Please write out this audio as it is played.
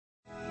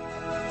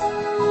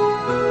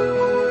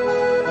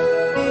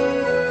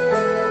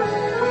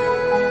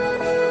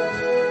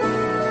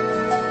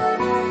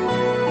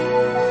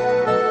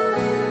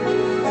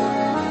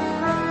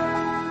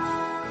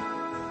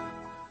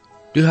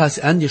Du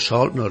hast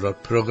angeschaltet naar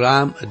het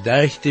programma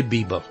Durch de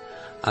Bibel.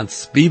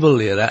 Als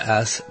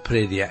Bibellehrer is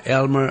prediker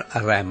Elmer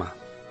Reimer.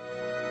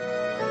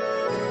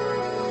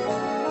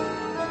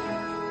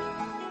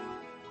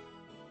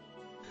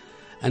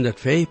 In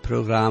dat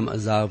programma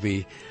zagen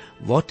we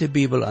wat de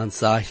Bibel ons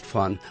zegt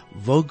van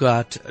wo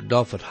God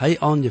dat wat hij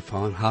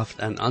aangevangen heeft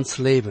in ons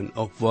leven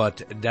ook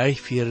wordt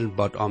durchführen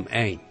bot om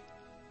een.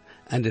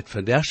 En dit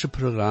vandaagse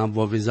programma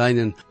waar we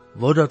zijn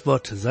wo dat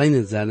wordt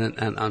zijn zijn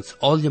in ons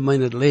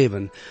algemene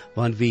leven,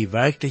 want we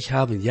werkelijk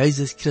hebben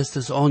Jesus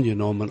Christus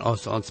aangenomen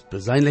als ons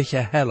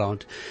persoonlijke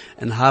Heiland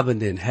en hebben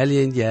den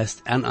Heiligen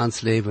Geest in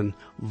ons leven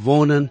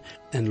wonen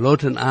en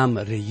laten hem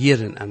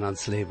regeren in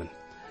ons leven.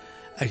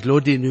 Ik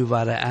lade die nu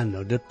weer aan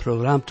om dit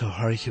programma te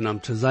horen om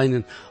te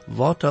zijn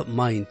wat dat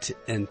meint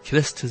in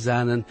Christus te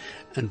zijn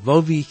en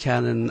wo we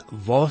kunnen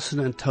wassen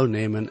en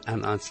toenemen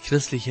in ons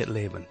christelijke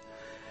leven.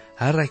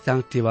 Herr, ik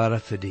dank die ware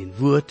voor die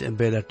woord en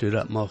bid dat du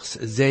dat mocht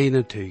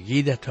zijn te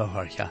jeder te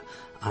horen.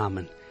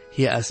 Amen.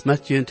 Hier is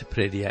met je te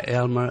prediker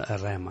Elmer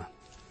Reimer.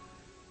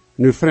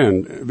 Nu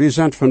vriend, we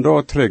zijn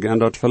vandaag terug in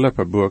dat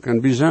Filippenboek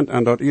en we zijn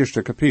in dat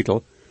eerste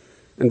kapitel.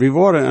 En we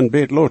worden een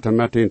beetje later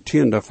met de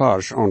 10e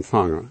vers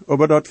aanvangen.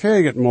 Maar dat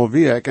vergeet maar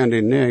weer ik in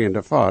de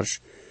 9e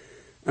vers.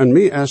 En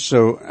mij is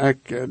zo,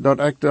 dat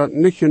ik dat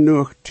niet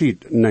genoeg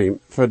tijd neem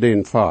voor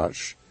den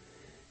vers.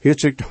 Heeft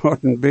zich dat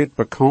een beetje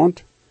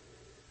bekend?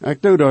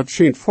 Ik doe dat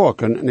schijnt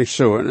volken niet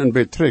zo een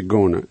beetje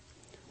teruggaan.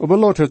 Maar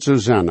laat het zo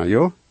zijn,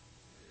 jo?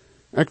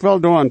 Ik wil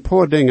daar een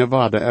paar dingen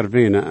waarden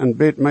erwähnen en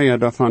beetje meer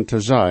daarvan te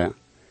zeggen.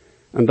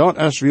 En dat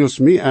is wils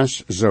mij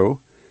is zo,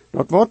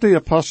 dat wat de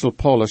apostel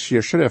Paulus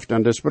hier schrijft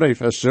in dit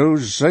brief is zo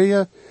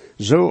zeer,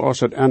 zoals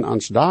het in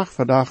ons dag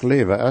voor dag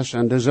leven is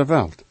in deze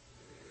wereld.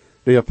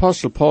 De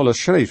apostel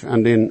Paulus schreef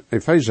in de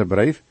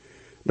Efezebrief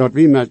dat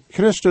we met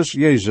Christus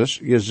Jezus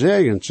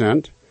gezegend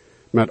zijn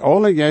met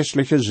alle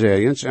geestelijke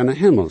zegens in de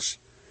hemels.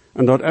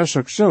 En dat is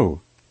ook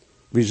zo.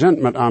 We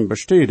zijn met hem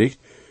bestätigt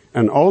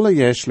en alle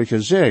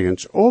geestelijke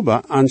zegens,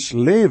 maar ons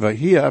leven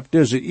hier op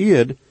deze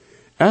aarde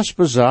is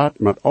bezaaid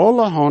met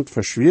allerhand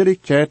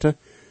verschwierigheden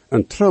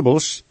en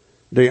troubles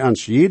die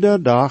ons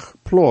jeder dag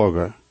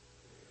plagen.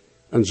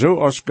 En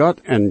zoals God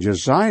in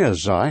Jesaja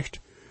zegt,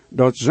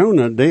 dat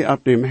zonen die op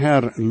dem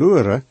Herr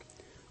luren,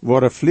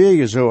 worden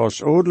vliegen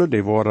zoals odelen,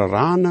 die worden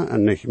ranen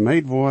en niet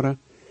meid worden,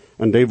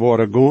 en die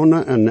worden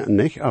gonen en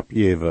niet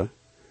opgeven.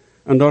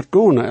 En dat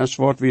gonen is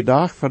wat we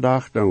dag voor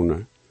dag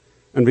doen.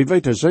 En we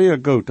weten zeer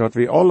goed dat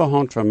we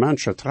allerhand van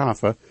mensen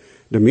treffen,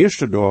 de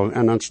meeste dagen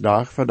in ons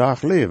dag voor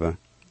dag leven.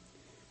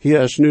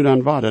 Hier is nu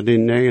dan wat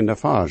de 9e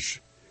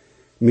vers.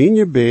 Mijn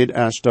gebed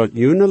is dat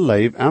jullie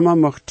leven immer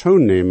mag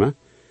toenemen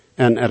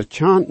en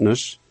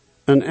erkennis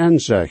en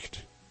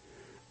inzicht.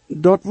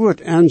 Dat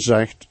woord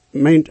inzicht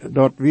meent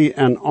dat we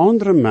in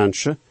andere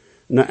mensen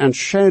een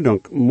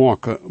entscheiding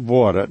maken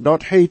worden.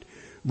 Dat heet,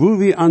 hoe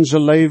we onze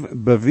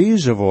leven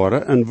bewijzen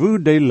worden en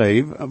hoe die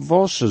leven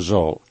wassen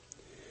zal.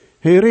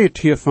 Hij redt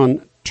hier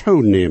van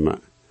toenemen.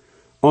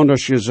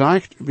 Anders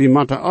gezegd, we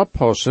moeten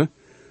oppassen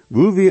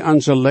hoe we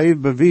onze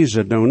leven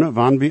bewijzen doen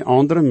wanneer we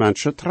andere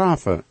mensen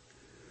treffen.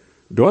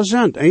 Er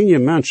zijn enige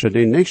mensen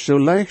die niet zo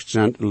leicht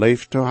zijn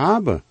leven te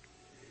hebben.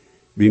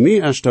 Bij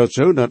mij is dat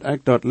zo dat ik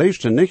dat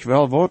liefste niet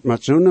wel wat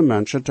met zo'n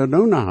mensen te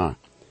doen heb.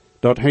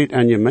 Dat heet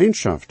een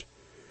gemeenschap.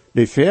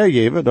 Die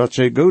vergeven dat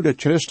zij goede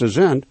christen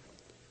zijn,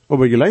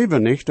 maar je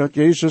leven niet dat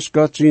Jezus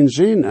God zijn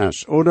zin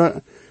is,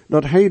 oder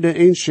dat hij de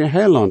enige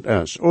heiland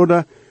is,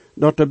 oder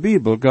dat de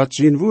Bibel God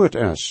zijn woord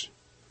is.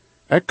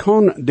 Ik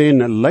kan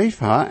den leef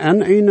ha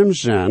en einem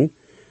zijn,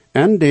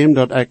 en dem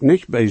dat ik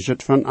niet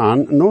bezit van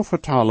aan no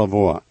vertalen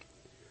word.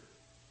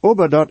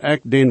 Aber dat ik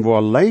den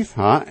woord leef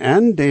ha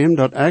en dem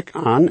dat ik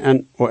aan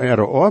en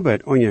eure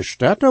arbeid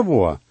ongestetten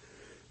word.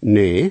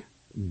 Nee,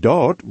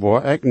 dat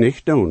word ik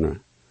niet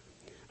doen.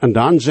 En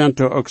dan zijn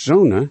er ook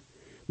zonen,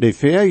 die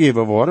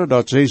vergeven worden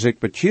dat zij zich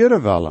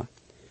bekeren willen.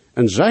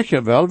 En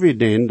zeggen wel wie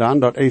den dan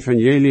dat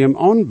evangelium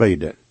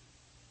aanbieden.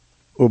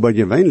 Aber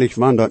gewöhnlich,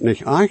 wanneer dat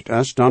niet echt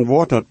is, dan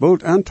wordt dat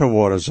bald aan te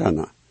worden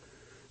zijn.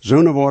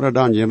 Zonen worden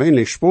dan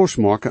gewöhnlich spoos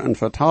maken en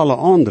vertalen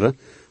anderen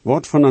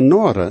wat van een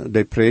noorden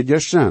die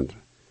predikers zijn.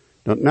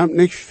 Dat neemt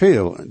niet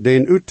veel,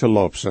 den uit te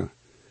lopen.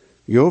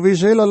 Jo, we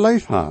zullen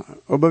leef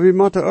hebben, maar we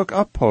moeten ook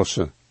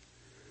oppassen.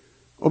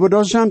 Maar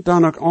er zijn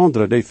dan ook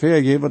anderen die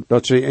vergeven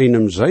dat ze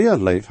einem zeer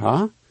leef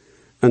hebben,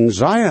 en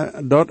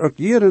zeiden dat ook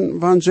jaren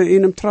wanneer ze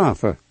einem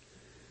treffen.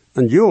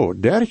 En jo,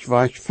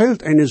 dergweg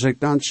fehlt eine zich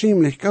dan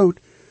ziemlich goed,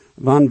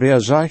 wanneer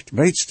wer zegt,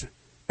 weetst,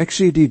 ik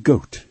zie die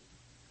goed.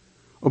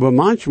 Maar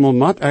manchmal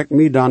moet ik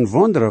me dan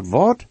wonderen,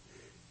 wat,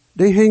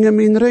 die hingen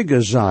mijn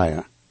ruggen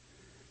zeien.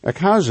 Ik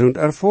ha zo'n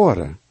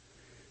ervaren.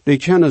 Die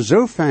kunnen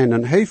zo fijn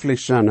en heftig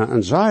zijn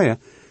en zeien,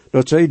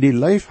 dat zij die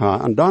leef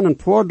ha, en dan een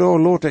paar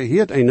dagen later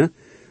heert eine,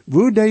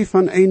 wo die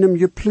van einem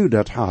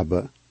gepluderd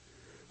hebben.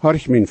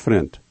 Horch, mijn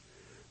vriend,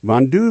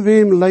 wanneer du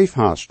wem leef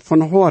hast,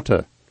 van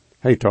heute,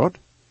 heet dat,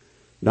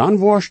 dan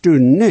worst du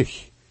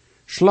nicht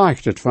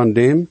schlechtet van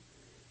dem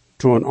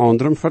zu een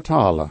anderen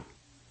vertalen.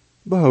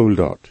 Behoud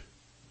dat.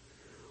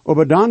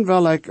 Maar dan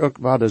wil ik ook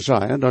wat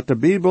zeggen, dat de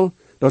Bijbel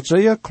dat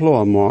zij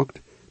klaar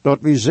maakt,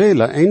 dat we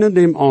zelen een en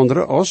dem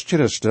andere als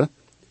Christen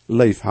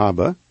lief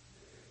hebben.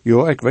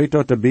 Ja, ik weet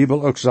dat de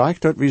Bijbel ook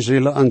zegt dat we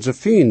zullen onze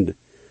vriend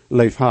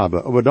lief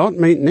hebben. Maar dat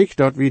meent niet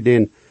dat we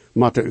den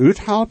moeten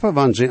uithelpen,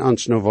 wanneer ze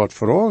ons nog wat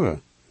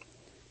vragen.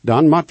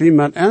 Dan moeten we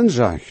met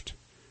inzicht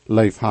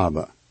lief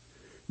hebben.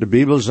 De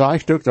Bijbel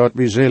zegt ook dat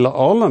we zullen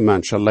alle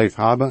mensen lief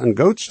hebben en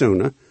goed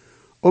doen,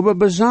 maar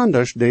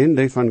besonders den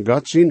die van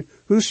God zijn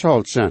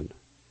huishoud zijn.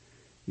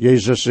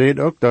 Jezus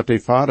zei ook dat de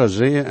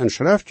Farizeeën en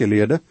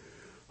schriftgeleerden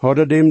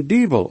hadden dem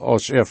diebel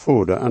als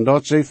ervoerde en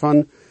dat ze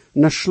van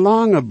een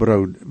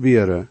slangenbrood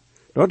waren.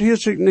 Dat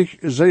hield zich niet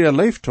zeer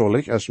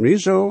lieftallig als mij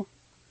zo.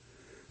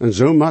 En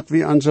zo moeten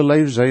we onze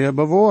leven zeer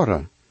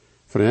bewaren.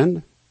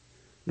 Vriend,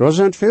 er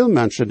zijn veel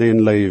mensen die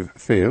een leven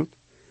veelt,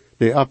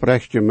 die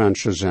oprechte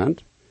mensen zijn,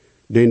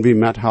 die we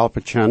met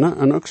helpen kennen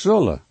en ook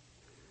zullen.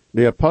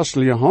 De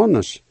apostel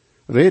Johannes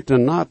reed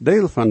een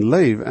nadeel van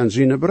leven en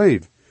zijn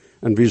brief.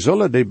 En we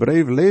zullen die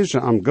brief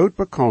lezen om goed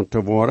bekend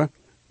te worden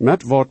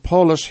met wat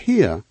Paulus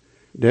hier,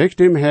 die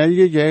dem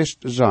Heilige Geest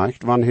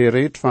zegt, wanneer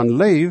hij redt van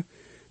leven,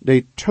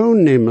 die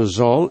toenemen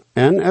zal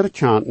en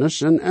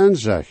erkenntnis en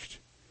inzicht.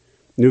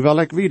 Nu wil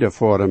ik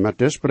wiedervoeren met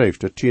dit brief,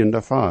 de 10e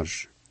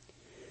vers.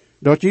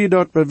 Dat je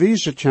dat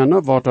bewijzen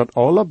kennen wat het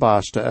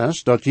allerbeste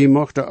is, dat je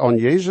mocht aan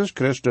Jezus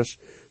Christus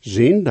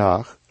zijn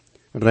dag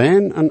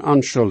rein en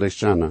onschuldig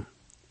zijn.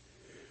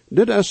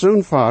 Dit is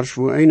zo'n vers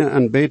wo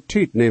een beetje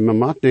tijd nemen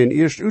moet, den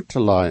eerst uit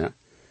te leiden,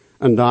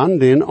 en dan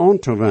den aan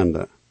te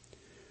wenden.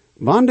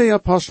 Wanneer de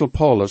apostel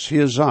Paulus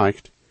hier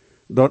zegt,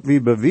 dat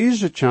we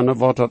bewijzen kennen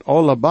wat het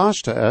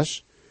allerbeste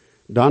is,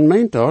 dan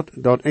meent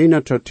dat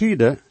een ter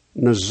tijde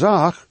een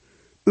zaak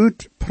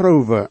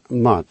uitproeven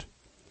moet.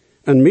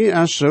 En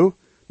meer is zo,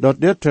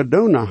 dat dit te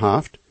doen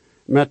heeft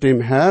met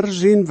dem Herr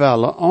zijn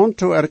wille aan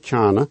te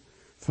erkennen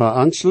voor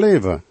ons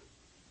leven.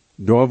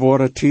 Door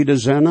worden tijden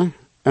zijn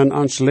en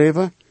ons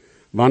leven,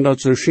 want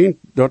dat zo schijnt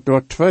dat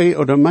er 2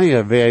 of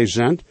meer wij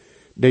zijn,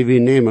 die we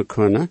nemen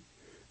kunnen,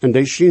 en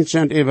die schijnt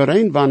zijn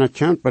iedereen wanneer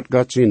kent met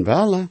God zijn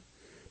wille.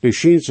 Die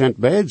schijnt zijn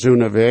beide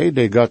zo'n wij,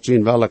 die God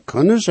zijn wille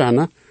kunnen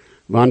zijn,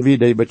 wanneer we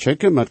die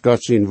bechecken met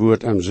God zijn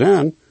woord en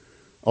zijn,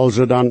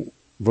 also dan,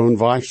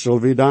 woonweg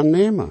zullen we dan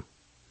nemen.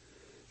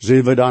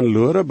 Zullen we dan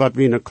leren, dat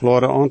we een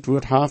klare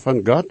antwoord hebben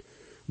van God,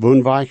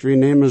 woonweg we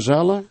nemen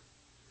zullen?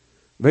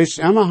 Wees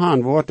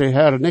immerhaan wordt de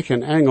Heer niet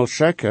een engel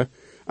schikken,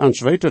 ons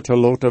weten te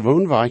laten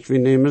woonweg we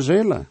nemen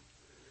zullen.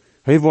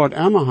 Hij wordt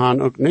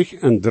immerhaan ook niet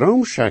een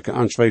droom schikken,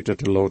 ons weten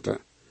te laten.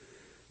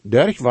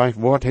 Dergweg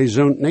wordt hij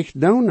zo'n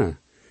niet doen,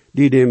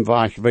 die dem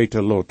weg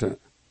weten laten.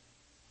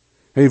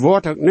 Hij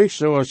wordt ook niet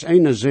zoals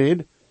ene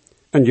zegt,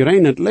 en je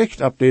rein het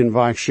licht op den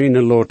weg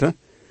schijnen laten,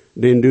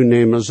 den du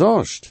nemen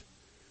zoust.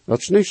 Dat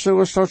is niet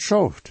zoals dat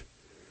schooft.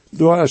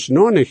 Door is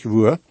nog niet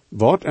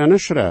wat in de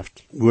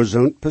schrift, wo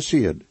zo'n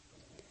passiert.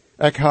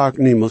 Ik heb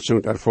niemand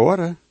zo'n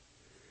ervaren.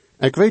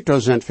 Ik weet,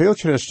 er zijn veel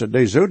christen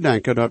die zo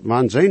denken dat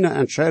wanneer ze een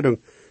entscheiding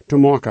te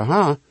maken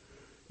hebben,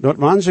 dat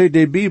wanneer ze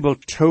de Bijbel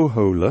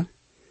toehouden,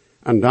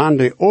 en dan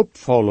die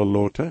opvallen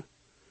laten,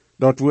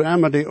 dat wo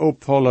immer die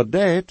opvallen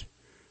deed,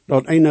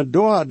 dat een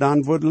door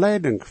dan wordt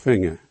leiding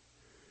vingen.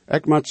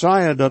 Ik moet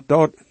zeggen dat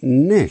dat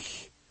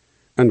niet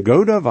een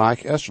goede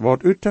weg is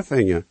wat uit te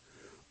vingen,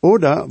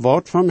 oder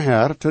wat van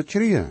Herr te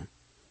krijgen.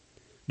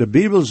 De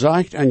Bijbel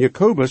zegt in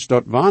Jacobus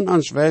dat wanneer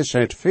ons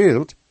wijsheid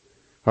veelt,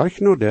 hoor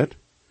nu dit,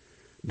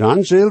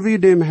 dan zullen we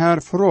dem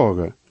Herr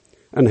vragen,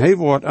 en hij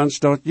wordt ons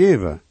dat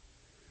geven.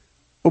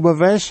 Aber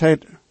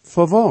wijsheid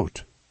voor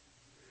wat?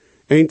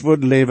 Eend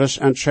wordt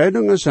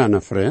levensentscheidingen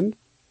zijn, vriend.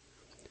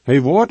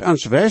 Hij wordt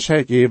ons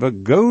wijsheid geven,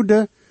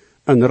 goede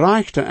en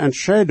rechte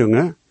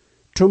entscheidingen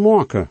te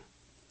maken.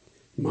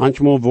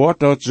 Manchmal wordt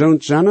dat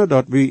zo'n zijn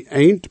dat we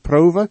eend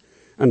proeven,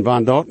 en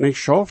wanneer dat niet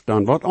schaft,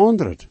 dan wat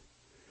anderet.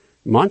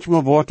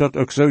 Manchmal wordt dat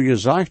ook zo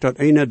gezegd dat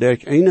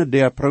ene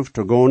der proeft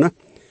te gaan,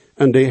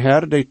 en de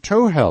Herr die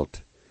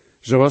toehelt,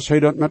 zoals hij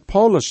dat met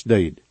Paulus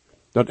deed,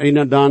 dat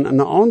ene dan een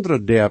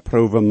andere der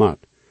proeven moet,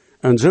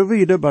 en zo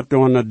wieder, wat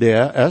dan een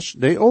der is,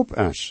 die op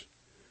is.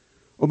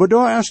 Maar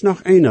daar is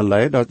nog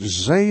ene dat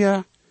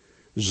zeer,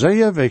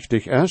 zeer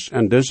wichtig is,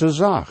 en deze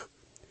zaak.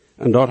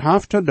 En dat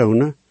heeft te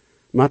doen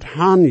met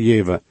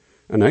aangeven.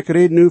 En ik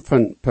red nu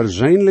van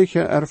persoonlijke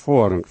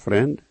ervaring,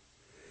 vriend.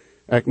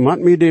 Ik moet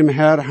me dem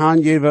Herr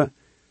aangeven,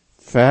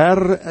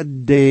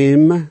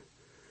 verdem,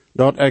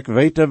 dat ik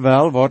weet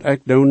wel wat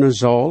ik doen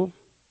zal.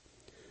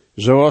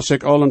 Zoals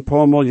ik al een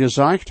paar maal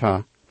gezegd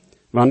heb,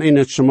 wanneer in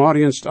het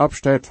Samariëns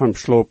opstaat van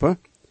slopen,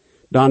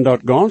 dan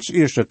dat ganz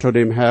eerste tot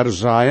dem Herr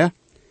zei,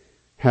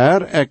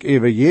 Herr, ik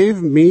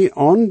overgeef me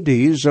aan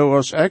die,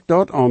 zoals ik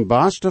dat aan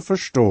beste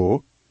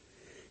verstoor,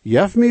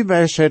 geef me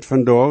wijsheid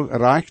vandaag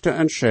rechte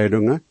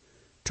entscheidingen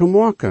te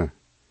maken.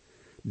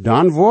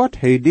 Dan wordt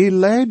hij die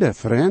leider,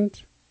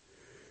 vriend.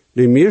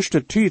 De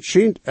meeste tijd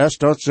schijnt is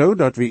dat zo,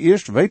 dat we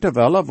eerst weten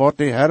willen wat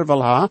de Herr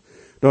wil ha,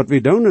 dat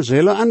we doen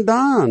zullen, en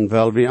dan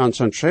wel we ons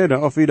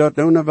entscheiden of we dat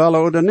doen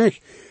willen of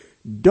niet.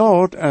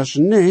 Dat is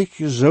niet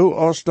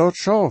zoals dat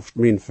schaft,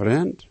 mijn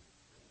vriend.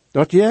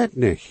 Dat jeet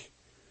niet.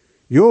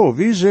 Jo,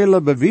 wie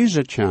zullen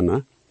bewijzen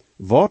kennen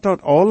wat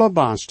dat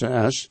allerbeste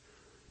is,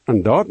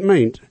 en dat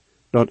meent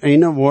dat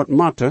ene woord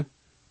matte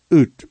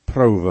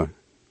uitproeven.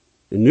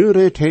 En nu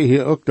redt hij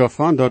hier ook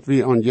daarvan dat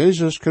we aan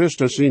Jezus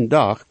Christus zijn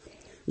dag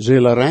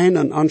zullen rein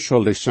en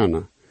onschuldig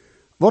zijn.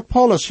 Wat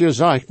Paulus hier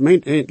zegt,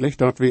 meent eigenlijk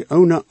dat we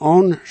ohne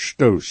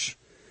aanstoot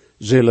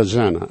zullen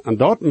zijn. En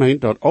dat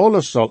meent dat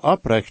alles zal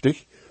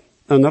oprechtig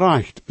en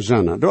recht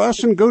zijn. Dat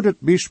is een goed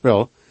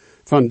voorbeeld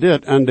van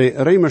dit en de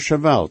Römische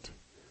wereld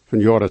van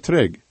jaren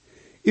terug.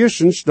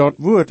 Eerstens, dat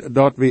woord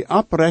dat we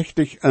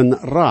oprechtig en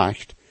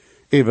recht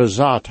even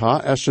zat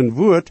ha, is een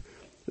woord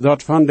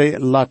dat van de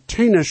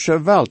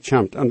Latijnische wereld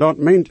komt. En dat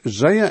meent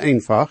zeer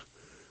eenvoudig,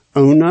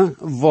 ohne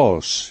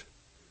was.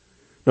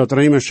 Dat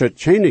Römische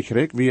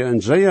Koninkrijk wie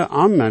een zeer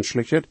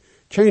aanmenselijk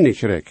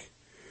Koninkrijk.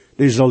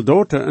 Die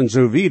soldaten en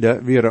zo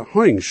wieder waren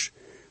hangst,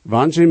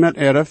 wanneer ze met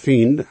ihre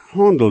vriend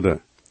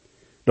handelden.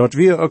 Dat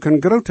weer ook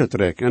een grote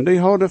trek, en die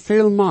hadden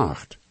veel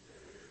macht.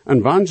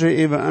 En wanneer ze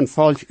even een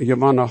volk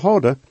gewonnen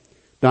hadden,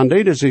 dan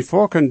deden ze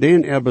volken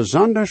den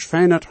besonders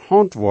fijn het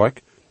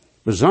handwerk,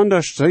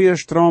 besonders zeer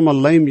strome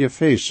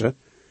lijmgefeesten,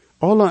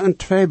 alle in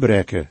twee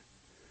breken.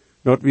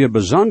 Dat weer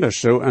besonders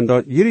zo in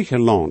dat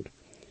Griekenland,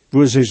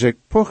 wo ze zich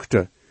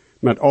pochten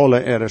met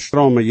alle ihre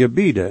strome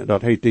gebieden,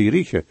 dat heet die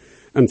Riechen,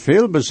 en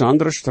veel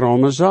bijzondere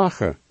strome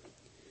zaken.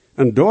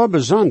 En door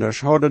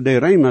besonders hadden de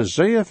Römer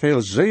zeer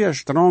veel zeer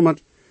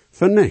stromend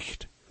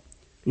vernicht.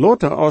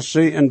 Later als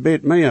ze een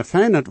beetje meer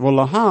fijnheid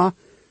willen ha,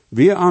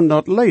 weer aan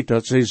dat leed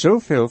dat ze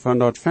zoveel van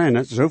dat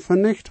fijnheid zo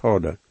vernicht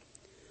hadden.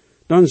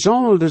 Dan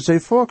zammelden ze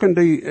volken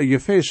die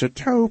gefeesten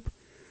troep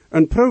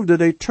en proefden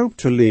die troep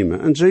te nemen,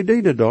 en ze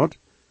deden dat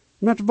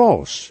met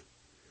was.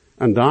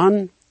 En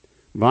dan,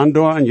 wanneer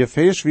door een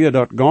gefeest weer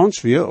dat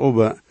gans weer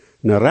over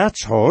een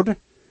rats had,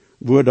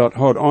 wo dat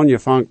had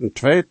aangevangen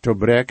twee te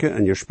breken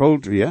en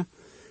gespoeld weer,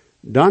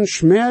 dan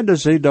smeerden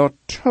ze dat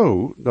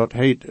toe, dat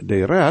heet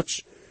de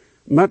rats,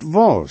 met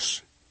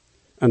was.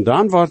 En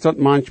dan wordt dat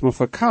manchmal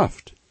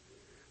verkauft.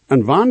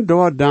 En wanneer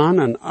door dan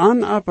een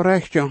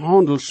onoprechte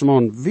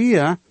handelsman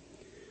weer,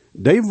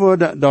 die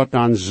worden dat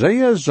dan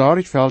zeer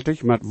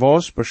zorgvuldig met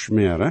was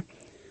besmeren,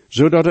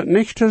 zodat het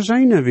niet te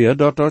zijn weer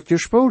dat dat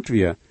gespoeld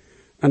weer.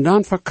 En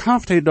dan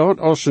verkauft hij dat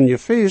als een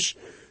gefeest,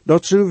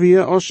 dat zo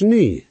weer als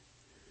nie.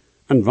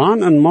 En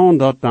wanneer een man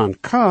dat dan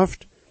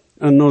kauft,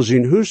 en naar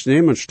zijn huis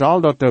neemt en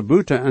stal dat er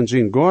buiten en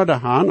zijn gorde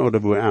haan,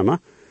 oder wo immer,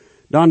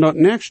 dan dat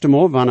nächste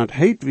Mal, wanneer het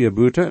heet weer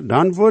buiten,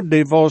 dan wordt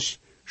die was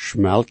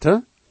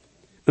smelten,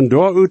 en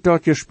daaruit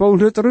dat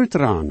gespoeld het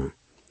uitranen.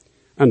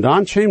 En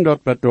dan komt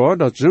dat bedoor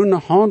dat zo'n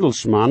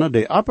handelsmannen,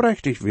 die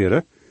oprechtig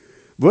werden,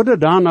 worden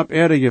dan op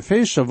ihre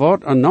gefeesten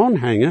woord en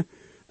aanhangen,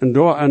 en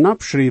door en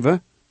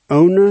opschrijven,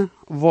 ohne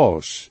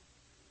was.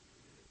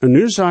 En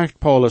nu zegt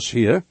Paulus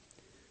hier,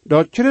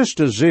 dat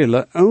Christus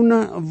zullen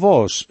ohne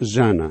was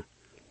zijn.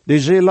 Die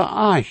zullen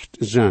echt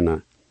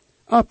zijn.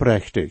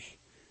 Oprechtig.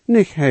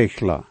 Niet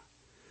hechelen.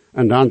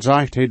 En dan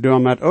zegt hij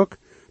daarmee ook,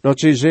 dat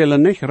ze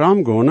zullen niet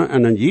ramgonen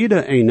en in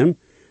jeder einem,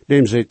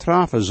 dem ze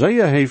trafen,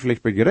 zeer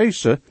heftig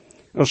begrijzen,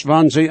 als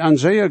wanneer ze aan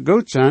zeer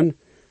goed zijn,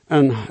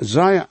 en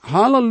zei,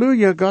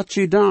 halleluja, Gott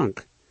sei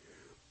Dank.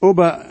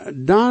 Aber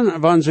dan,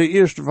 wanneer ze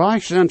eerst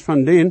weich zijn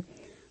van den,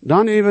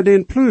 dan even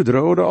den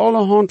pluderen oder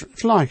allerhand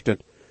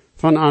slechtet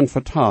van aan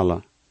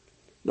vertalen.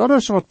 Dat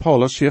is wat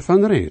Paulus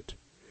hiervan redt.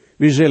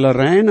 We zullen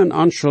rein en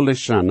onschuldig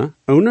zijn,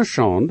 ohne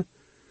Schande,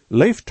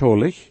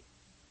 leeftolig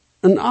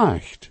en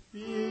echt.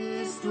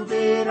 Bist du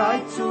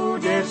bereit zu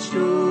der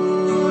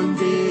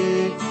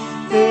Stunde,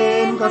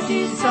 wenn Gott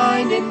die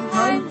Seinen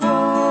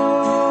heimkommt?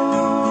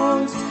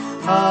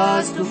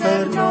 Hast du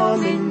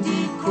vernommen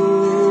die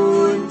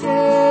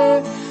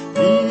Kunde,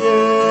 wie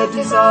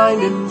die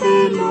Seinen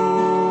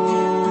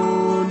belohnt?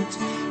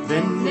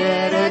 Wenn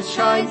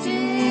erscheint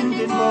in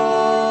den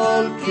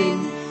Wolken,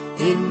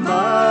 in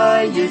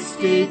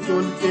Majestät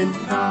und in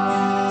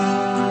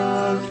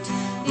Pracht.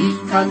 Ich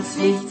kann's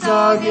nicht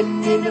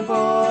sagen in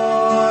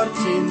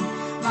Worten,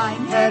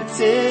 mein Herz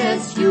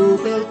es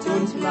jubelt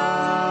und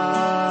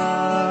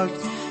lacht.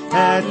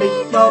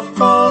 Herrlich auf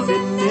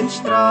goldenen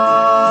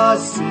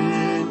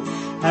Straßen,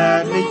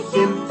 herrlich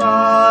im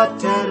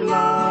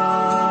Vaterland.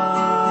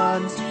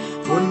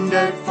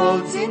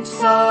 Wundervoll sind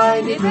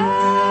seine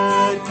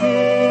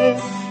Werke,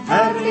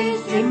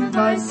 herrlich im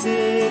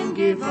weißen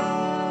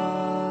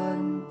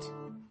Gewand.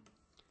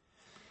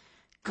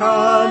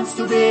 Kannst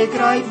du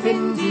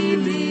begreifen die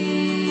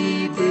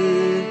Liebe,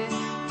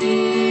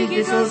 die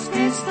Jesus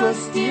Christus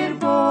dir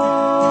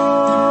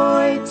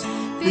beut?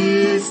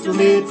 Bist du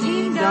mit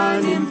ihm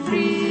dann im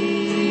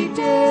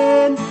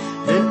Frieden,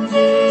 wenn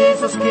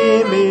Jesus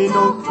käme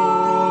noch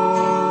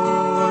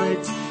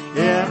heut?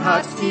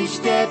 Hat die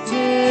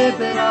Städte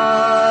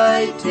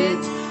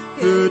bereitet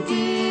für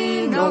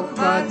die noch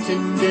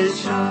wartende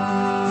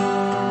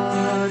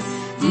Schar,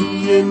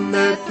 die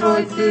immer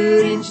treu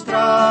für ihn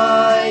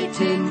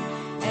streiten.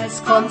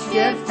 Es kommt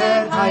der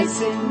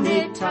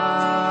verheißene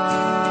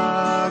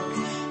Tag,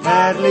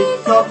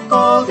 herrlich auf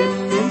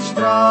goldenen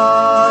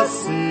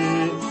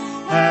Straßen,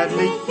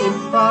 herrlich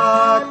im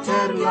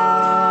Vaterland.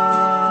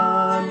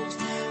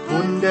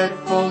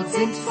 Wundervoll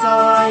sind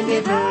seine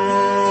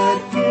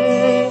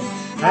Werke,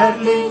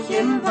 herrlich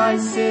im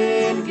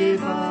weißen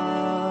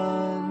Gewand.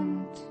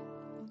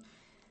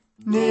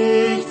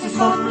 Nichts ist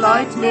vom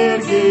Leid mehr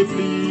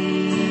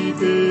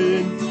geblieben,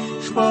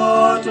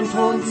 Spott und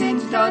Hohn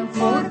sind dann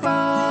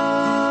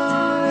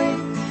vorbei.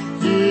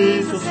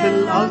 Jesus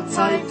will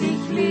allzeit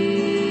dich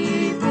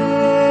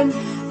lieben,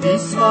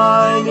 dies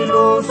meine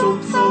Losung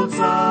soll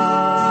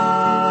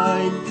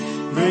sein.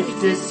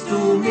 Möchtest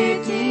du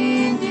mit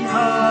in die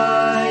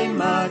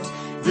Heimat,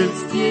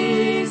 willst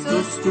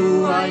Jesus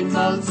du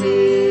einmal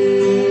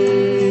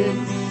sehen?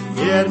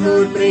 Er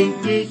nur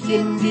bringt dich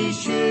in die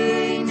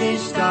schöne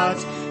Stadt,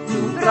 du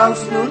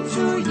brauchst nur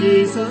zu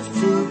Jesus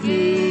zu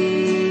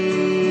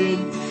gehen.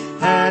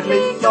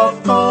 Herrlich auf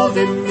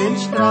goldenen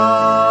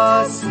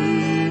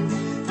Straßen,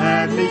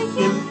 herrlich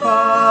im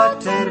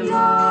Vaterland.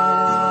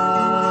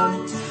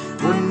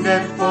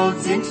 Wundervoll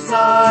sind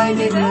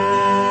seine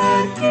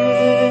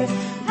Werke,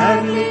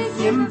 herrlich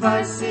im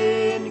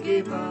weißen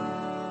Gewand.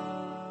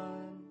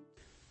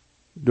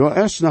 Da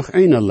ist noch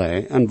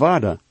einerlei, en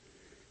waarde.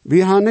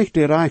 Wir haben nicht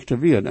die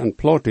rechte Wert en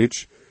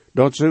Plotitsch,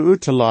 dat so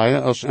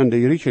uitzuleihen als in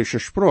de griechische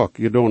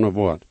Sprache gedaan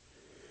wordt.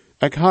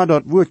 Ik ha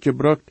dat woord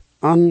gebruikt,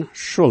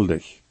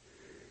 anschuldig.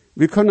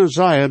 Wir können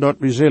sagen,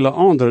 dat wir zullen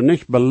anderen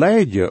nicht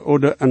beleidigen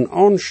oder een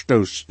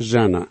Anstoß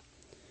zijn.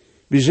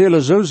 Wir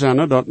zullen so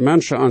zijn dat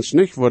Menschen uns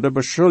nicht worden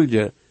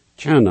beschuldigen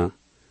kennen.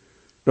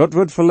 Dat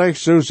wird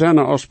vielleicht so sein,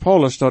 als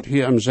Paulus dat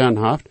hier im Sinn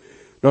hat,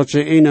 dat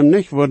sie einem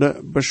nicht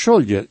worden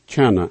beschuldigen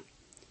kennen.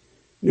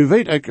 Nu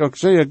weet ik ook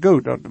zeer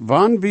goed dat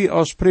wanneer we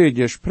als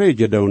predikers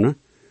predigen doen,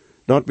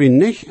 dat we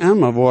niet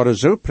immer worden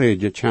zo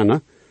predigen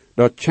kennen,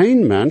 dat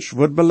geen mens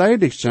wordt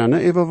beleidigd zijn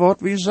over wat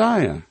we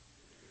zeggen.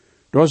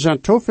 Er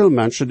zijn te veel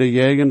mensen die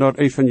zeggen dat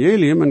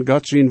evangelium en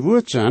God zijn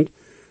woord zijn,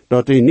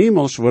 dat die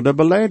niemals worden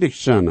beleidigd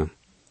zijn.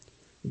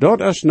 Dat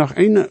is nog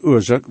een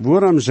oorzaak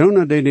waarom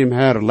zonen die dem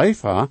Herr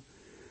leef ha,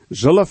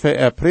 zullen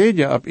voor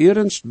predigen op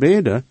ernst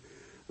beden,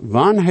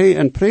 wanneer hij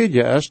een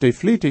prediger is die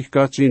vlietig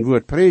God zijn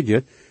woord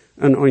predigen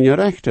en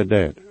onrechte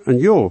deed. En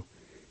jo,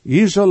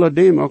 je zullen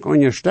dem ook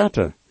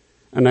ondersteunen.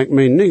 En ik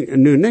meen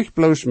nu niet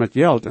bloos met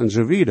geld en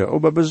zo wieder,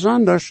 maar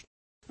besonders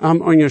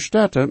am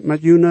ondersteunen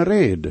met jullie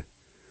rede.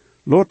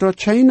 Laat dat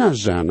China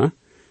zijn,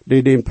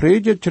 die dem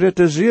prediger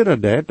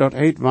kritiseren deed, dat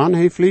hij wanneer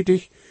hij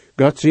vlietig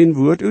God zijn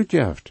woord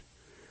uitgeeft.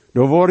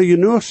 Er worden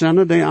genoeg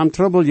zijn die am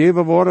trouble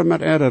geven worden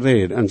met ihre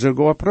rede, en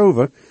sogar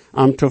proeven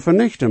am te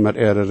vernichten met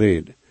ihre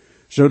rede,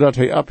 zodat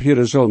hij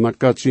ophieren zal met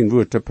God zijn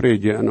woord te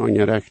predigen en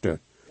onrechte.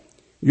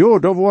 Jo,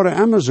 er worden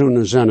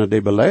Amazonen zijn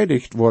die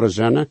beleidigd worden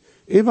zijn,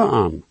 even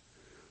am.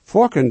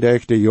 Vorken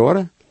de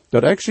jaren,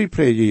 dat ik zie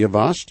predigen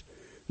was,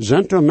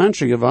 zijn er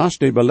mensen geweest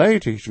die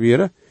beleidigd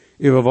werden,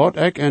 over wat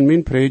ik in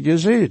mijn predigen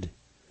zed.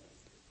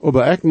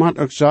 Maar ik moet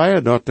ook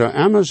zeggen dat er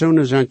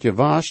Amazonen zijn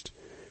geweest,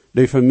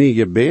 die voor mij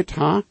gebed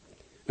ha,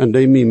 en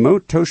die mij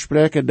moed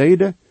toespreken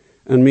deden,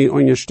 en mij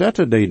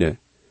ondersteunen deden.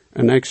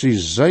 En ik zie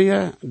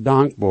zeer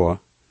dankbaar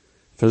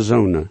voor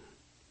zonen.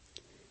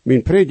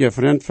 Mijn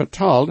predigervriend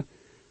vertelde,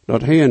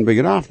 dat hij een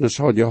begrafenis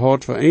had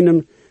gehad voor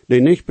een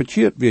die niet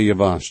bekeerd weer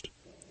geweest.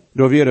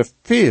 Er waren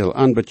veel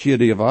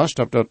aanbekeerden geweest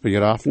op dat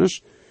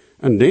begrafenis,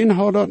 en den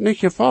had dat niet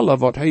gevallen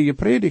wat hij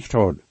gepredikt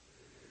had.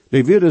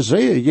 Die werden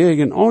zeer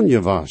jegen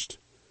aangeweest.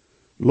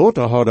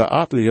 Later hadden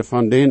atelijke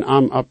van den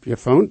am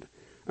opgevoond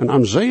en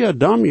am zeer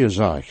dam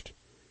gezegd.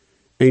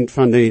 Een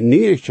van die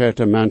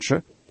nieuwigheden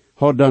mensen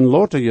had dan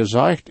later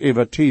gezegd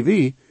over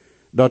TV,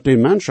 dat die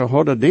mensen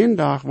hadden den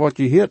dag wat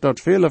gehoord dat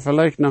vele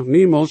vielleicht nog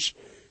niemals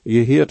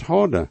gehoord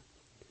hadden.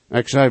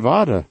 Ik zei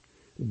waarde,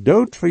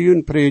 dood voor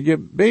jullie prediger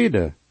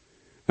beden,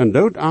 en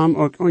dood am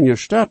ook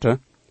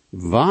ondersteunen,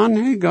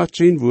 wanneer hij God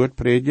zijn woord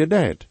predigen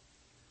deed.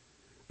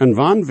 En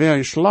wanneer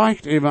wer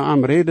slecht over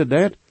am reden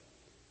deed,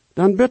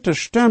 dan bitte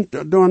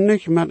stemt dan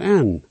niet met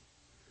aan.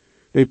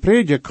 De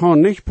prediger kan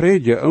niet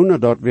predigen ohne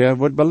dat wer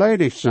wordt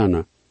beleidigd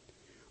zijn.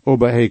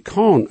 Maar hij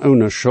kan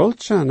ohne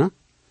schuld zijn,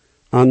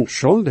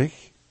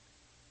 onschuldig.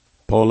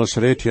 Paulus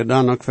redt hier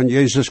dan ook van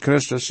Jezus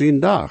Christus zijn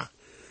dag.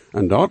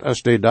 En dat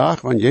is de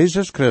dag wanneer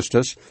Jezus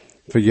Christus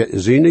voor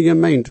zijn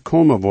gemeente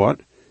komen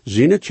wordt,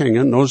 zijn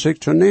kinderen naar zich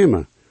te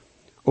nemen.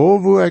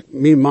 O, wo ik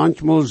mij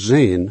manchmal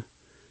zien,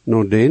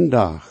 naar den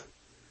dag.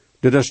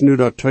 Dit is nu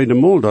dat tweede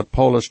maal dat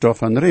Paulus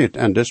daarvan redt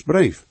in dit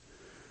brief.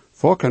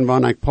 Vorken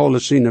wanneer ik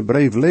Paulus zijn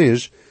brief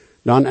lees,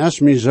 dan is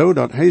mij zo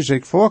dat hij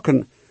zich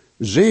vorken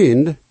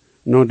zeend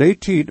naar die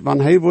tijd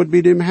wanneer hij wordt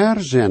bij dem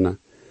Herr zijn.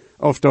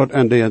 Of dat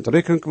in de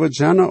ontdekking wordt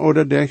zijn,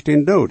 oder durch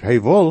den dood.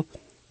 Hij wil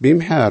bij dem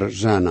Herr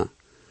zijn.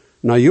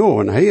 Nou ja,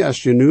 en hij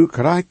is je nu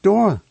krijgt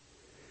door.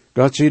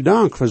 God zij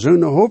dank voor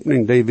zo'n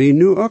hoopning die we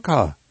nu ook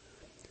hebben.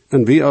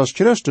 En we als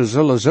Christen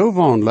zullen zo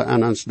wandelen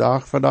en ons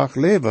dag voor dag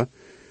leven,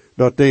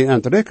 dat de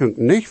ontdekking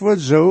niet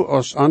wordt zo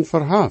als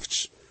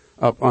onverhafts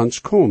op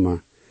ons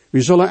komen.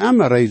 We zullen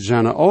immer reed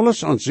zijn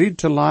alles ons ziet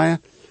te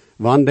leiden,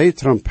 wanneer de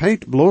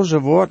trompet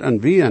blozen wordt en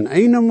we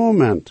in een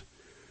moment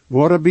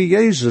worden bij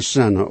Jezus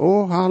zijn.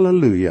 Oh,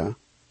 halleluja.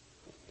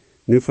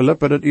 Nu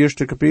Philippa het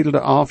eerste kapitel, de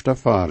 11e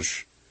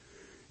vers.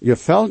 Je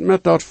valt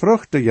met dat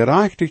vrucht de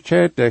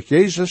gerechtigheid der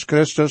Jezus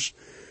Christus,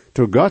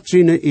 to God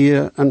zijn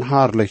eer en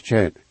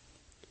herrlichheid.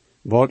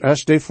 Wat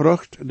is die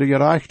vrucht, de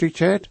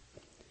gerechtigheid?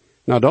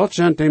 Nou, dat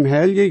zijn dem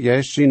Heilige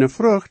Geest zijn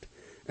vrucht,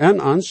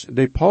 en ons,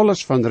 die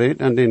Paulus van reed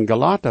in den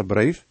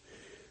Galaterbrief,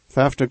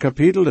 5e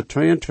kapitel, de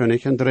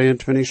 22 en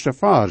 23e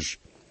vers,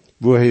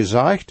 wo hij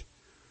zegt,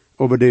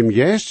 over dem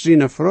Geest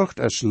zijn vrucht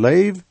is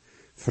leef,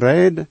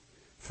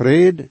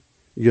 vrede,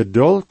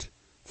 geduld,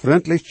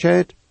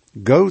 vriendelijkheid,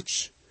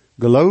 goeds,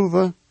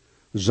 geloof,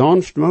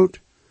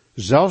 sanftmoed,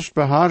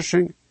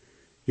 zelfsbeheersing,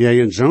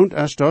 jij en zo'n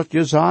is dat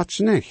je zaats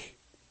niet.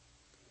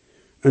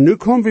 En nu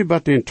komen we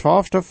bij den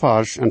 12e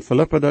vers in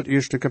Philippa dat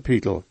eerste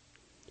kapitel.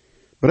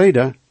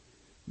 Breder,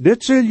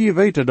 dit zul je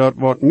weten dat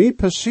wat mij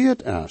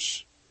passiert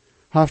is,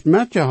 heeft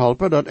met je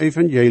helpen dat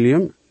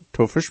evangelium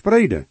te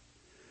verspreiden.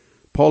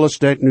 Paulus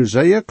deed nu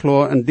zeer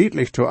klaar en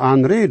duidelijk te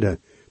aanreden,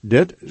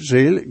 dit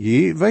zul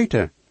je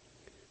weten.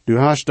 Du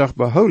hast doch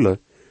behouden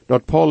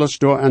dat Paulus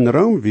door in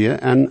Rome weer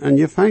en in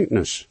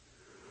gevangenis.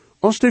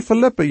 Als de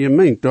Philippa je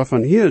meent, dat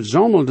van hier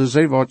zammelde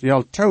ze wat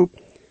geld toe,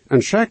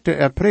 en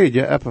schikte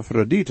predje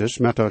Epaphroditus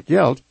met dat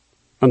geld,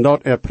 en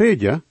dat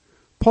predje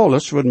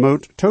Paulus would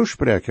moet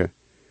toespreken.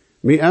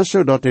 Mij is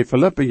zo dat de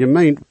Philippa je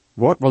meent,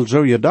 wat wel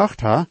zo je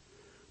dacht ha,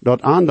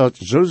 dat aan dat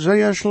zo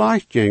zeer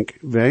slecht ging,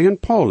 wegen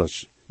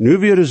Paulus. Nu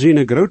weer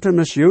zijn grote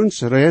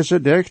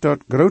missionsreizen durch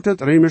dat grote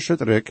Römische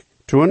Rijk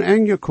toe een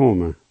einde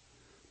komen.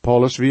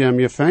 Paulus wie in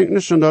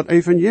gevangenis en dat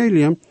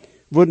evangelium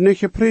wordt niet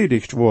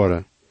gepredigd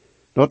worden.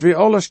 Dat we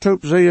alles toe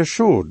zeer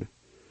schuld.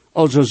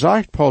 Also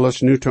zegt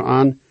Paulus nu toe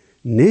aan,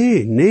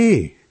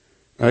 nee.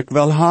 Ik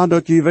wil ha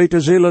dat je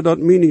weten zullen dat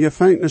mijn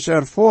gevangenis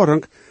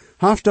ervaring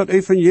heeft dat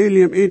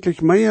evangelium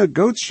eindelijk meer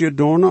goeds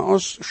gedaan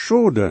als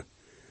schade.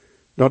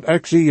 Dat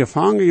ik ze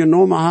gevangen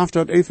genomen heeft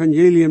dat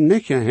evangelium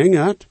niet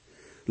gehingerd,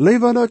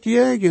 liever dat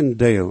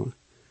jegendeel.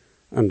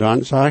 En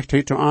dan zegt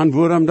hij toe aan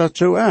waarom dat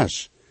zo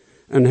is.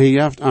 En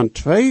hij heeft aan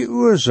 2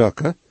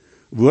 oorzaken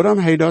waarom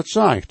hij dat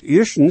zegt.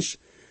 Eerstens,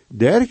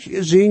 durch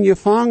zijn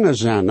gevangen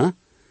zijn,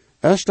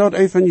 is dat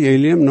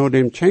evangelium naar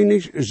dem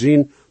Chinese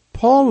zijn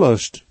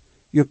Paulus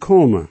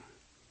gekomen.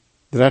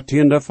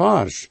 13e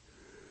vers.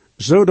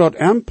 Zodat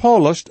en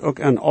Paulus ook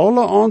in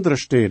alle andere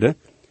steden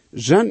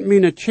zijn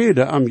mijn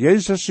tjede am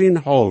Jezus zijn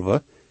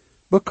halve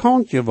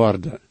bekend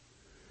geworden.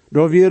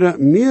 Daar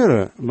waren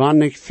meer,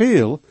 wanneer niet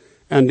veel,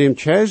 en dem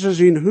Keizer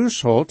zijn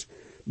huishoud,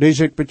 die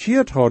zich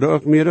bekeerd hadden,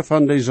 ook meer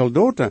van de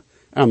soldaten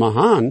en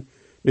Mahan,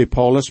 die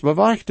Paulus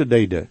bewaagde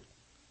deden.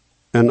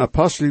 In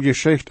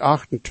Apostelgeschichte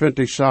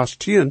 28,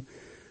 16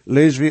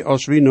 lezen we,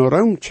 als we naar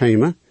Rome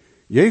kwamen,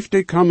 geeft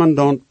de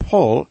commandant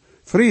Paul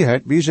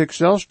vrijheid bij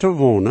zichzelf te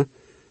wonen,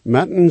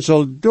 met een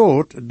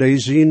soldaat die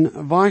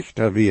zijn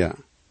wachter weer.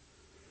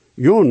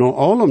 Jo, nou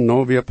allem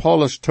nou weer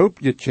Paulus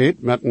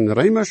toepgekeerd met een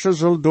Römische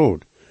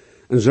soldaat.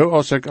 En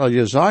zoals ik al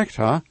gezegd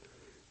ha,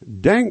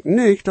 denk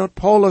niet dat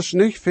Paulus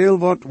niet veel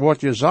wat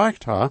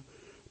gezegd ha,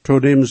 to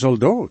dem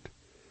soldaat.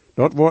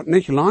 Dat wordt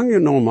niet lang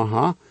genomen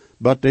ha,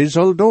 maar de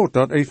soldaat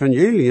dat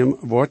evangelium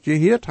wordt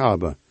gehoord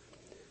hebben.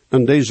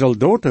 En de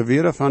soldaten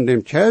waren van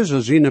dem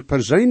Keizer zijn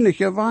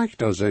persoonlijke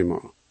wachter, zeg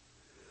maar.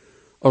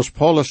 Als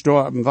Paulus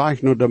door op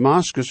weg naar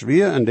Damascus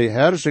weer en de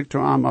Heer zich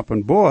toe hem op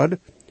een boord,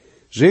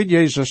 zei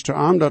Jezus toe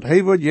hem dat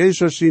hij wordt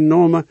Jezus zijn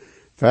nomen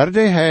voor de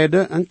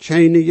heiden en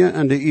Chinese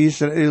en de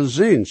Israël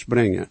ziens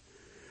brengen.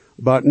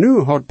 Maar nu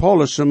had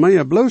Paulus ze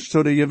meer bloos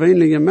tot de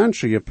gewone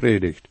mensen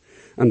gepredikt.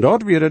 En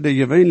dat waren de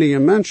gewone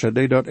mensen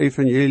die dat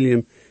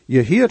evangelium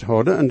gehoord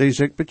hadden en die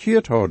zich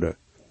bekeerd hadden.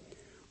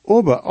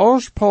 Aber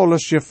als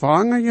Paulus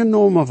gevangen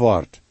genomen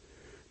wordt,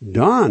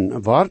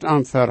 dan wordt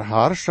aan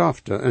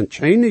verhaarschaften en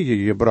Chinese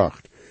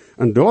gebracht.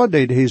 En daar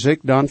deed hij zich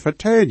dan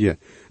vertedigen.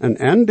 En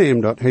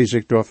indem dat hij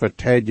zich door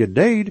vertedigen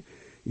deed,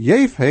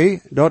 geeft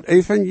hij dat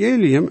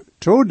evangelium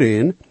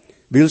toedien,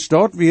 wils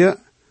dat weer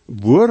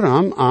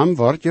waarom aan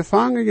wordt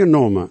gevangen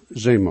genomen,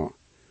 zeg maar.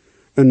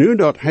 En nu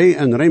dat hij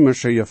een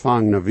Römische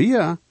gevangene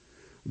weer,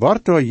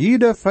 wordt door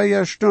jede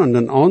 4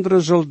 stunden een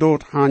andere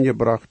soldaat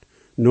aangebracht,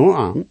 naar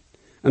hem,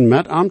 en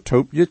met hem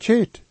top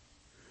gecheet.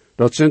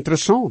 Dat is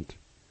interessant.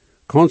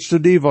 Kannst du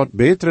die wat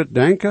beter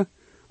denken,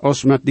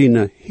 als met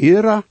die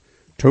heren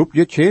top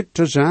gecheet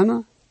te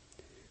zijn?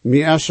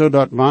 Mij is zo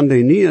dat wanneer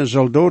die nieuwe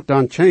soldaat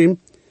dan kwam,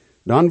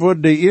 dan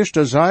wordt de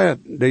eerste zei,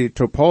 die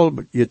to Paul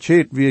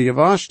gecheet wie je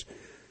was,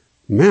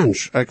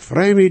 mens, ik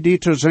vrij me die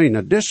te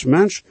zijn. Dis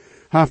mens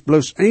heeft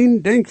bloos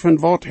één ding van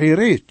wat hij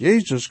reed,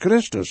 Jezus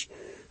Christus.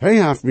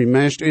 Hij heeft mij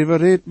meest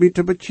overreed me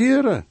te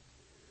bekeren.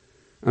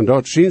 En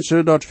dat zien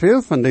ze dat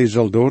veel van die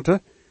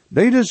soldaten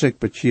deden zich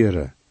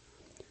bekeren.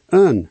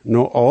 En,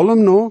 nou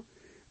allem nou,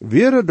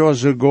 waren er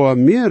sogar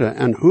meer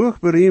en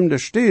hoogbereimde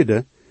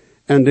steden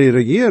en de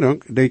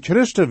regering die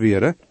Christen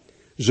waren,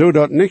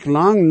 zodat niet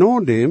lang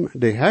nadem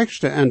de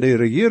hekste en de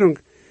regering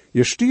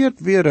gesteerd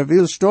waren,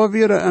 wils daar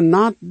weer een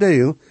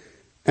nadeel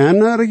en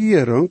een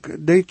regering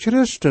die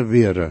Christen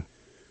waren.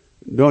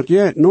 Dat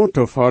jij het nou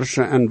te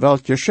forschen en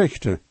welke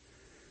geschichte.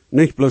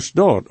 Nicht bloß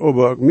dort,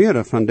 aber auch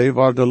mehrere von die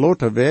war de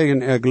Lotte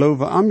wegen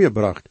Glaube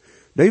angebracht.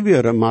 Die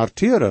wären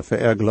Martyren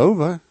für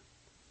Glaube.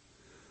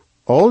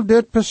 Al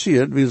dit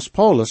passiert, wie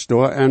Paulus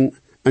door en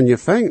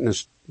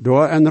Gefängnis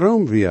door in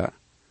Rom weer.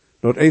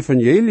 Dat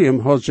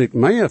Evangelium hat sich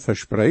mehr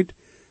verspreid,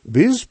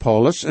 bis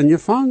Paulus in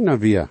Gefangener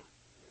weer.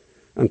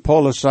 En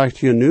Paulus sagt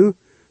hier nu,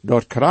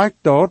 dat krijgt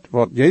dort,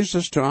 wat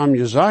Jesus zu ihm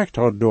gesagt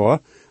hat door,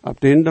 op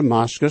den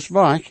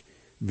Damaskusweg,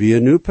 wie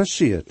nu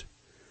passiert.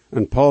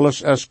 En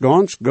Paulus is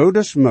ganz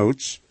godes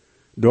moods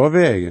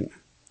doorwegen.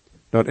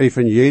 Dat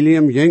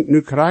Evangelium jengt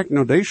nu krijgt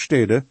naar die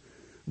steden,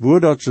 wo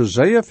dat zo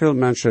zeer veel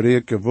mensen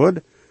reken wordt,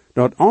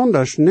 dat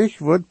anders niet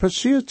wordt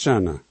passiert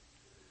zijn.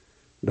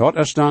 Dat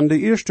is dan de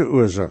eerste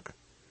oorzaak,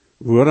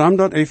 waarom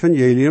dat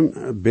Evangelium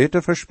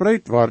beter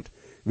verspreid wordt,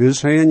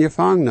 wils hij in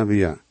Gevangener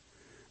weer.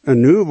 En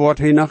nu wordt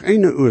hij nog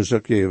een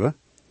oorzaak geven,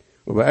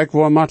 maar ik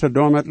wil maar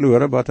daarmee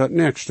leren wat het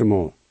nächste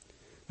Mal.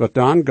 Wat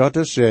dan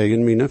Gottes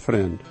zegen, mijn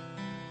vriend.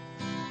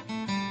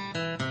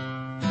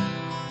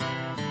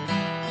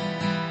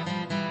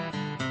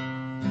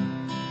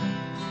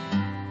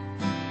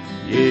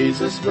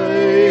 Jesus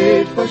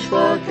weet,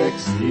 versprach ich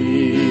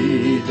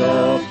sie,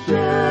 doch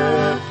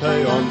wirft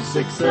hij ons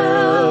sich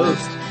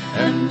selbst,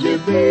 en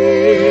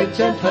Gebet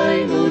kennt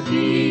hij nur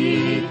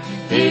die,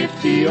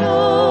 heeft die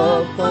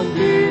op van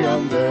die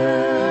am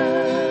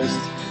best.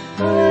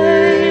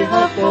 Hij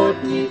hat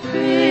dort niet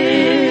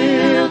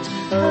fehlt,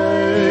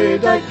 hij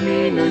deit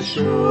meine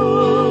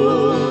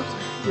Schuld.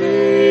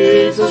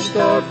 Jesus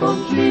starb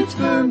vom Glied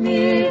für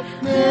mich,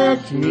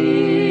 merkt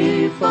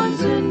mich von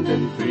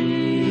Sünden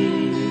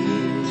frei.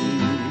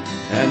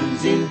 En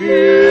zijn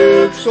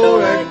buik zo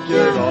echt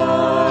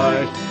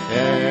gereicht,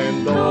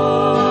 en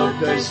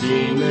dort er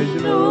seine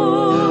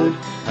Glut,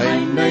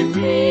 ein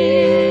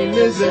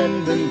meine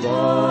Sünden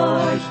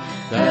weicht,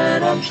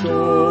 der am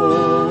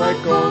Stuhl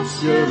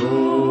ganz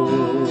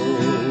geruht.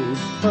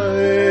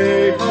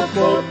 Hey, hat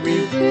Gott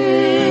mich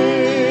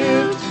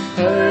fehlt,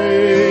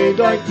 hey,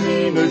 deit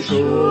meine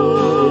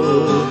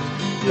Schuld.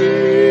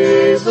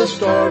 Jesus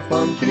starb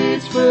am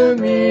Kreuz für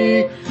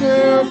mich,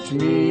 macht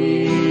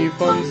mich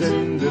von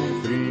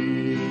Sünden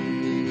frei.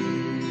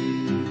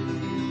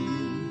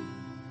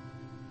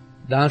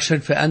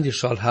 Dankeschön für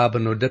angeschaut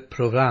haben nur dit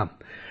Programm.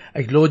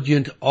 Ich lade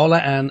junt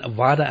alle an,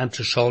 weiter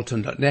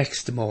anzuschalten das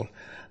nächste Mal.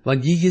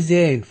 Wenn je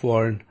gesehen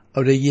worden,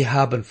 oder je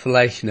haben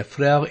vielleicht eine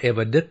Frage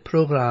über dit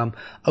Programm,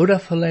 oder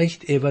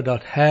vielleicht über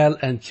das Heil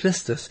in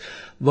Christus,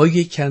 wo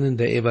je können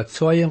die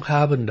Überzeugung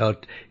haben, dass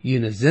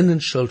jene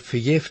Sinnenschuld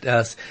vergift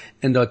ist,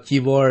 und dass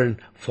je wollen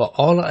für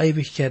alle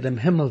Ewigkeit im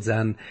Himmel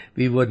sein,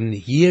 wir würden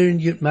hier in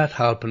jut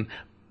mithelfen,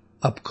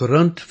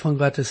 aufgrund von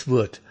Gottes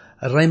Wort.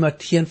 Römer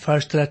 10,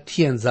 Vers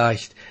 13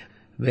 sagt,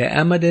 wer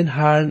immer den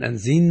Herrn in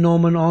seinen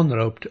Namen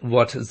anruft,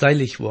 wird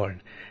seilig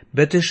worden.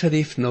 Bitte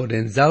schrift noch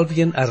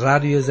denselben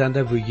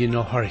Radiosender, wo je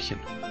noch horchen.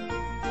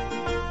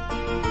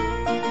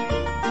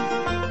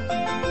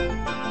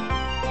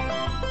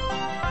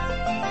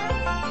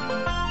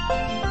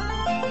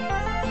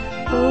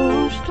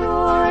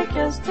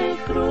 Ist der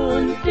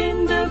Grund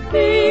in der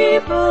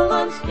Bibel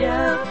ans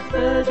Jahr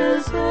für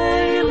das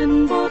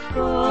Heilen, was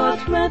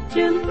Gott mit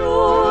dem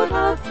Blut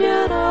hat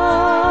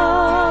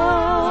gerat.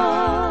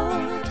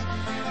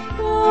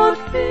 Gott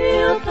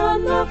fehlt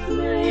dann noch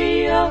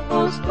mehr,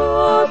 als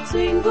Gott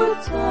sein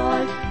Gut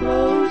zeigt,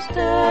 bloß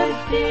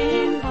durch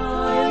den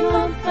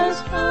Heiland das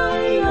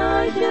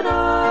Heiland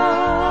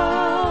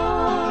gerat.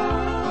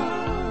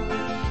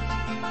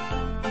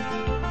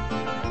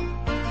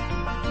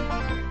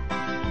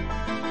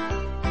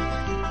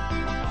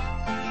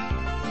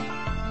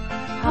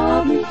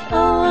 Hab nicht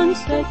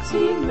Angst, ich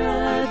sie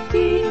mit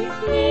dir,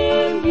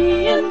 nehm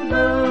die in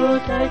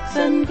Not, ich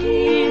sind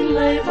die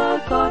lieber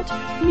Gott,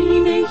 wie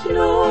nicht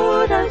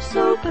Not ist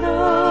so groß.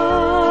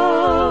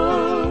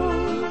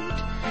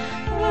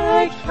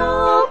 Ich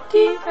hab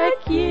die, ich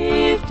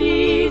geb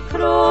die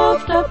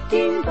Kraft auf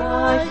den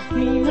Weg,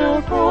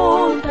 meine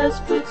Hand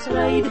ist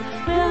bezreit,